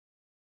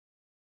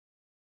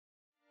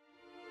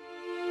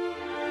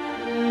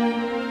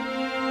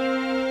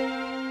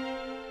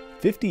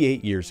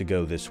58 years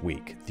ago this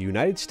week, the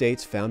United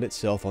States found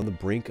itself on the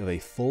brink of a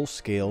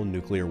full-scale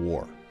nuclear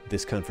war.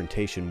 This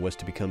confrontation was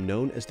to become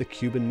known as the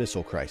Cuban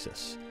Missile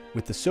Crisis.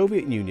 With the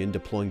Soviet Union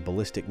deploying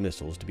ballistic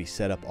missiles to be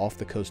set up off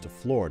the coast of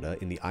Florida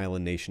in the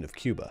island nation of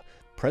Cuba,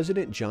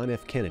 President John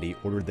F. Kennedy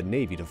ordered the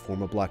Navy to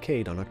form a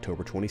blockade on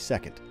October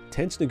 22nd.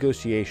 Tense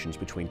negotiations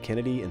between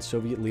Kennedy and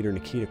Soviet leader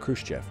Nikita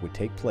Khrushchev would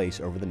take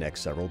place over the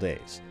next several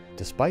days.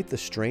 Despite the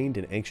strained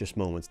and anxious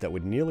moments that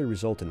would nearly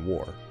result in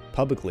war,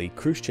 publicly,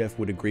 Khrushchev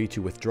would agree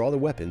to withdraw the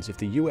weapons if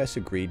the U.S.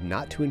 agreed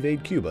not to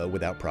invade Cuba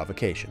without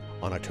provocation.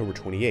 On October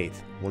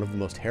 28th, one of the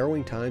most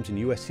harrowing times in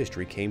U.S.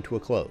 history came to a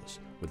close,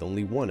 with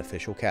only one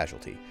official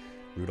casualty,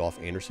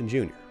 Rudolph Anderson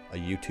Jr., a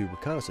U-2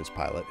 reconnaissance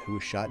pilot who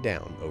was shot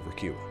down over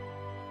Cuba.